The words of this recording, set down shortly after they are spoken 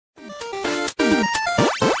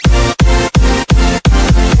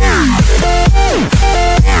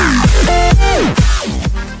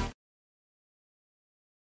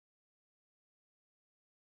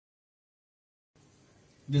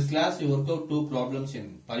This class we work out two problems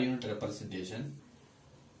in per unit representation.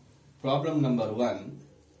 Problem number 1.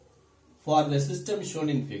 For the system shown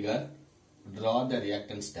in figure, draw the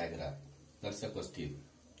reactance diagram. That's the question.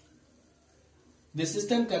 The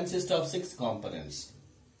system consists of 6 components.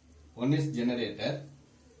 One is generator.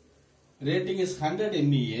 Rating is 100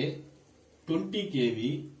 MVA, 20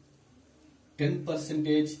 kV,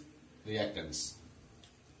 10% reactance.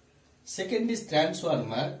 Second is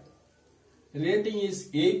transformer. Rating is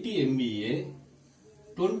 80 MVA,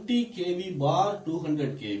 20 kV bar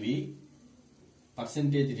 200 kV,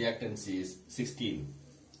 percentage reactance is 16.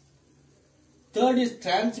 Third is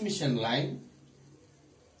transmission line.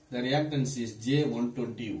 The reactance is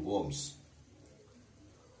J120 ohms.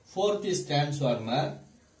 Fourth is transformer.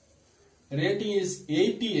 Rating is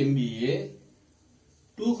 80 MVA,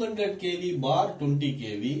 200 kV bar 20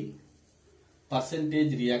 kV,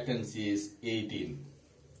 percentage reactance is 18.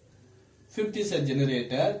 Fifth is a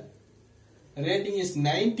generator. Rating is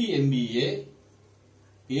 90 MVA,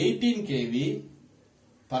 18 kV,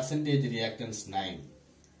 percentage reactance 9.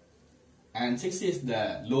 And 6 is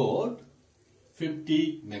the load,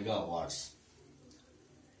 50 megawatts.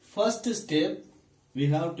 First step, we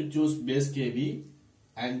have to choose base kV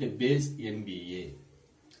and base MVA.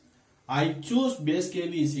 I choose base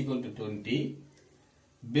kV is equal to 20,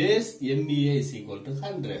 base MVA is equal to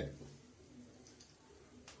 100.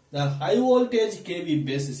 The high voltage kV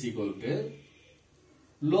base is equal to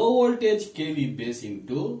low voltage kV base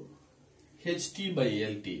into HT by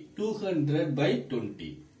LT, 200 by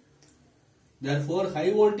 20. Therefore,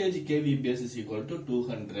 high voltage kV base is equal to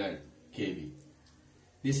 200 kV.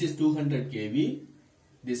 This is 200 kV.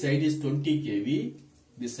 This side is 20 kV.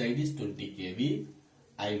 This side is 20 kV.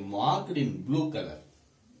 I marked in blue color.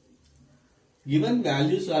 Given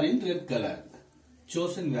values are in red color.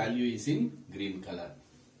 Chosen value is in green color.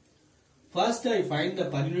 First, I find the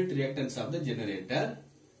per unit reactance of the generator.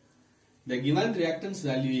 The given reactance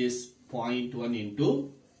value is 0.1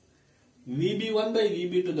 into VB1 by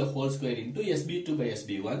VB2 the whole square into SB2 by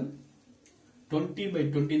SB1, 20 by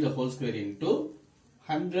 20 the whole square into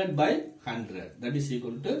 100 by 100, that is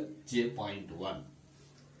equal to J.1.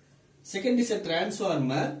 Second is a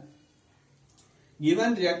transformer.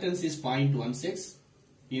 Given reactance is 0.16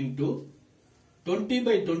 into 20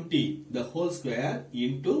 by 20 the whole square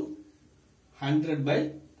into 100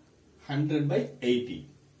 by 80,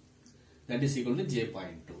 that is equal to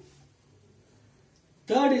J.2.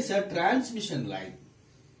 Third is a transmission line.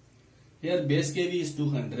 Here base kV is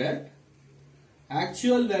 200,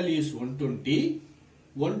 actual value is 120,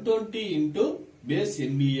 120 into base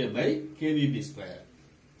MVA by kVB square.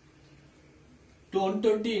 To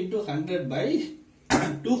 120 into 100 by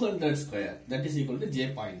 200 square, that is equal to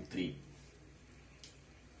J.3.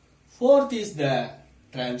 Fourth is the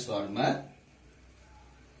transformer.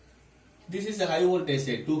 This is a high voltage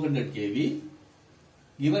side 200 kV.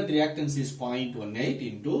 Given reactance is 0.18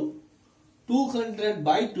 into 200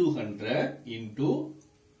 by 200 into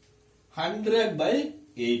 100 by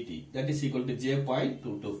 80, that is equal to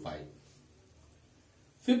J.225.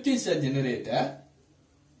 Fifth is a generator.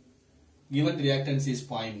 Given reactance is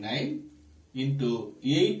 0.9 into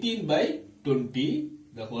 18 by 20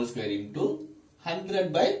 the whole square into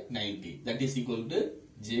 100 by 90, that is equal to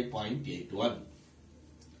J.81.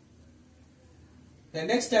 Then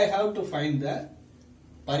next I have to find the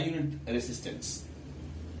per unit resistance.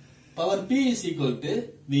 Power P is equal to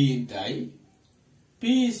V into I.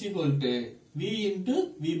 P is equal to V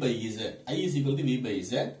into V by Z. I is equal to V by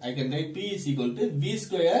Z. I can write P is equal to V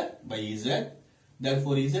square by Z.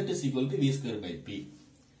 Therefore, Z is equal to V square by P.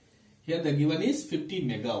 Here the given is 50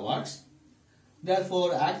 megawatts.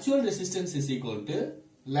 Therefore, actual resistance is equal to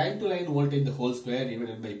line to line voltage the whole square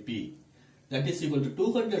divided by P. That is equal to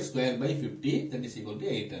 200 square by 50. That is equal to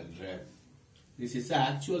 800. This is the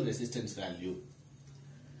actual resistance value.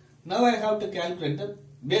 Now I have to calculate the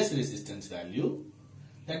base resistance value.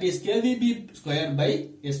 That is kVB square by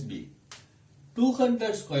SB.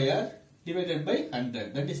 200 square divided by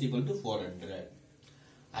 100. That is equal to 400.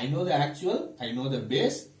 I know the actual, I know the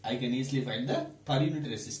base. I can easily find the per unit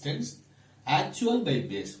resistance. Actual by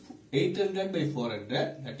base. 800 by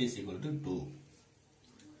 400. That is equal to 2.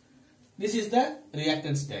 This is the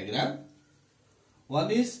reactance diagram.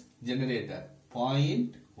 One is generator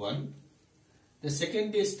 0.1. The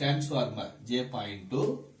second is transformer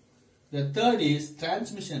J.2. The third is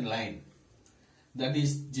transmission line, that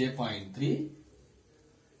is J.3.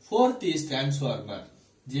 Fourth is transformer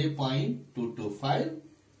J.225.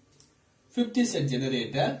 Fifth is a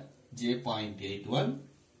generator J.81.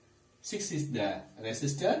 Sixth is the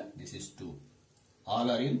resistor, this is 2. All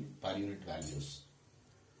are in per unit values.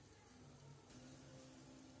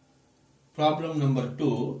 Problem number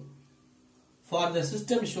 2. For the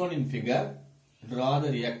system shown in figure, draw the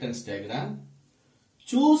reactance diagram.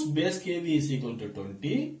 Choose base kV is equal to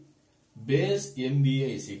 20, base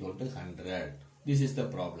MVA is equal to 100. This is the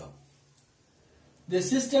problem. The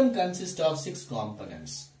system consists of 6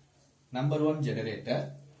 components. Number 1,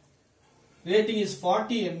 generator. Rating is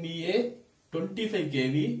 40 MVA, 25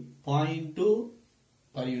 kV, 0.2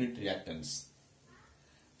 per unit reactance.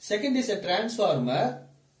 Second is a transformer,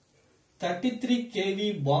 33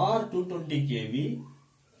 kV bar 220 kV,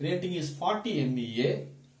 rating is 40 MVA,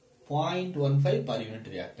 0.15 per unit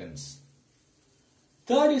reactance.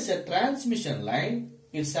 Third is a transmission line,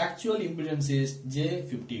 its actual impedance is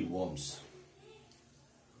J50 ohms.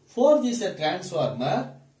 Fourth is a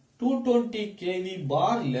transformer, 220 kV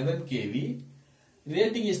bar 11 kV,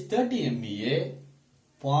 rating is 30 MVA,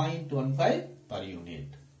 0.15 per unit.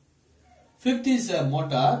 Fifth is a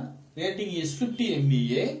motor, rating is 50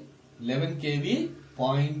 MVA, 11 kV,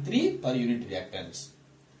 0.3 per unit reactance.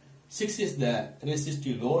 Sixth is the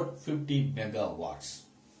resistive load, 50 megawatts.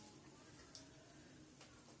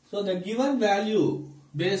 So the given value,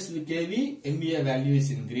 base kV, MVA value is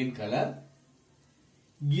in green color.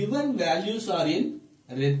 Given values are in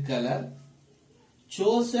red color.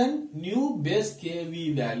 Chosen new base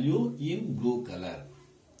kV value in blue color.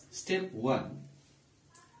 Step 1.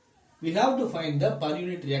 We have to find the per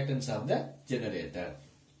unit reactance of the generator.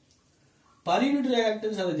 Per unit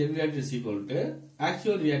reactance of the generator is equal to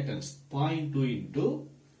actual reactance 0.2 into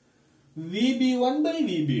VB1 by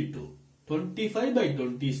VB2, 25 by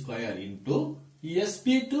 20 square into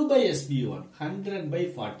SB2 by SB1, 100 by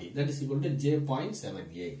 40, that is equal to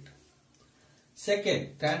J.78.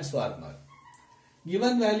 Second, transformer.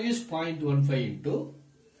 Given value is 0.15 into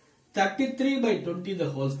 33 by 20 the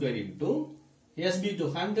whole square into SB2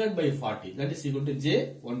 100 by 40, that is equal to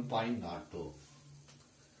J1.02.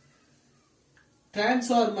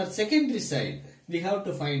 Transformer secondary side, we have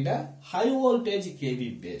to find a high voltage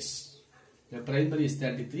kV base. The primary is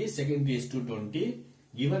 33, secondary is 220,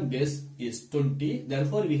 given base is 20,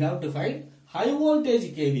 therefore we have to find high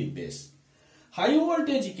voltage kV base. High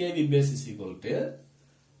voltage kV base is equal to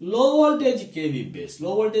low voltage kV base.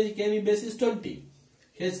 Low voltage kV base is 20,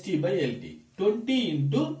 HT by LT. 20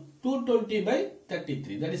 into 220 by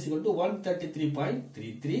 33, that is equal to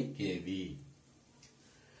 133.33 kV.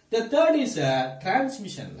 The third is a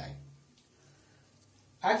transmission line.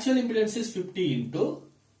 Actual impedance is 50 into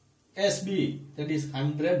SB, that is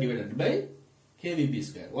 100 divided by kVB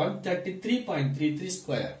square. 133.33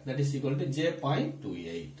 square, that is equal to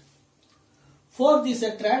J.28. Fourth is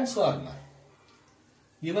a transformer.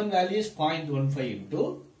 Given value is 0.15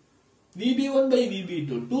 into VB1 by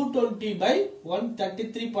VB2, 220 by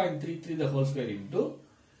 133.33 the whole square into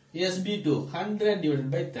SB2, 100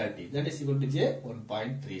 divided by 30, that is equal to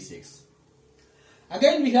J1.36.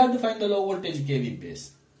 Again we have to find the low voltage kV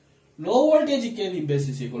base. Low voltage kV base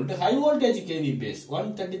is equal to high voltage kV base,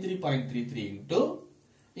 133.33 into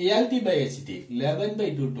LT by HT, 11 by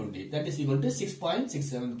 220, that is equal to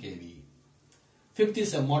 6.67 kV. Fifth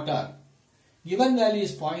is a motor. Given value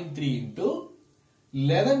is 0.3 into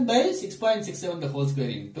 11 by 6.67 the whole square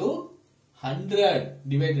into 100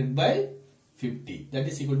 divided by 50, that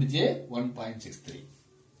is equal to J1.63.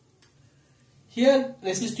 Here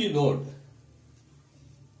resistive load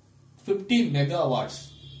 50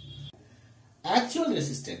 megawatts. Actual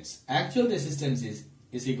resistance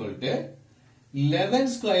is equal to 11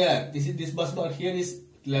 square, this bus bar here is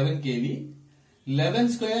 11 kV, 11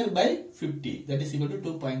 square by 50, that is equal to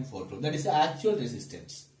 2.42, that is the actual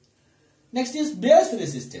resistance. Next is base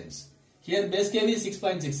resistance. Here base kV is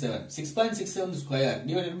 6.67, 6.67 square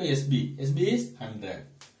divided by SB, SB is 100,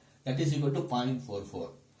 that is equal to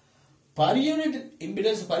 0.44. Per unit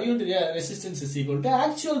impedance, per unit resistance is equal to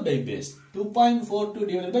actual by base, 2.42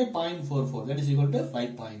 divided by 0.44, that is equal to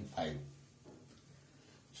 5.5.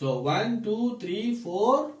 So 1, 2, 3,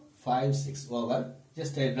 4, 5, 6 over.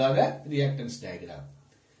 Just I draw a reactance diagram.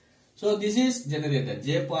 So this is generator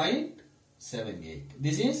J.78.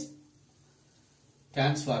 This is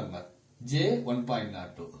transformer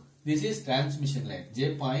J1.02. This is transmission line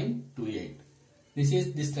J.28. This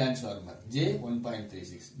is this transformer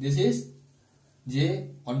J1.36. This is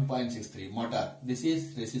J1.63 motor. This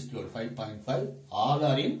is resistor load 5.5. All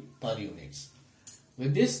are in per units.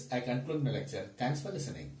 With this I conclude my lecture. Thanks for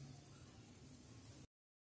listening.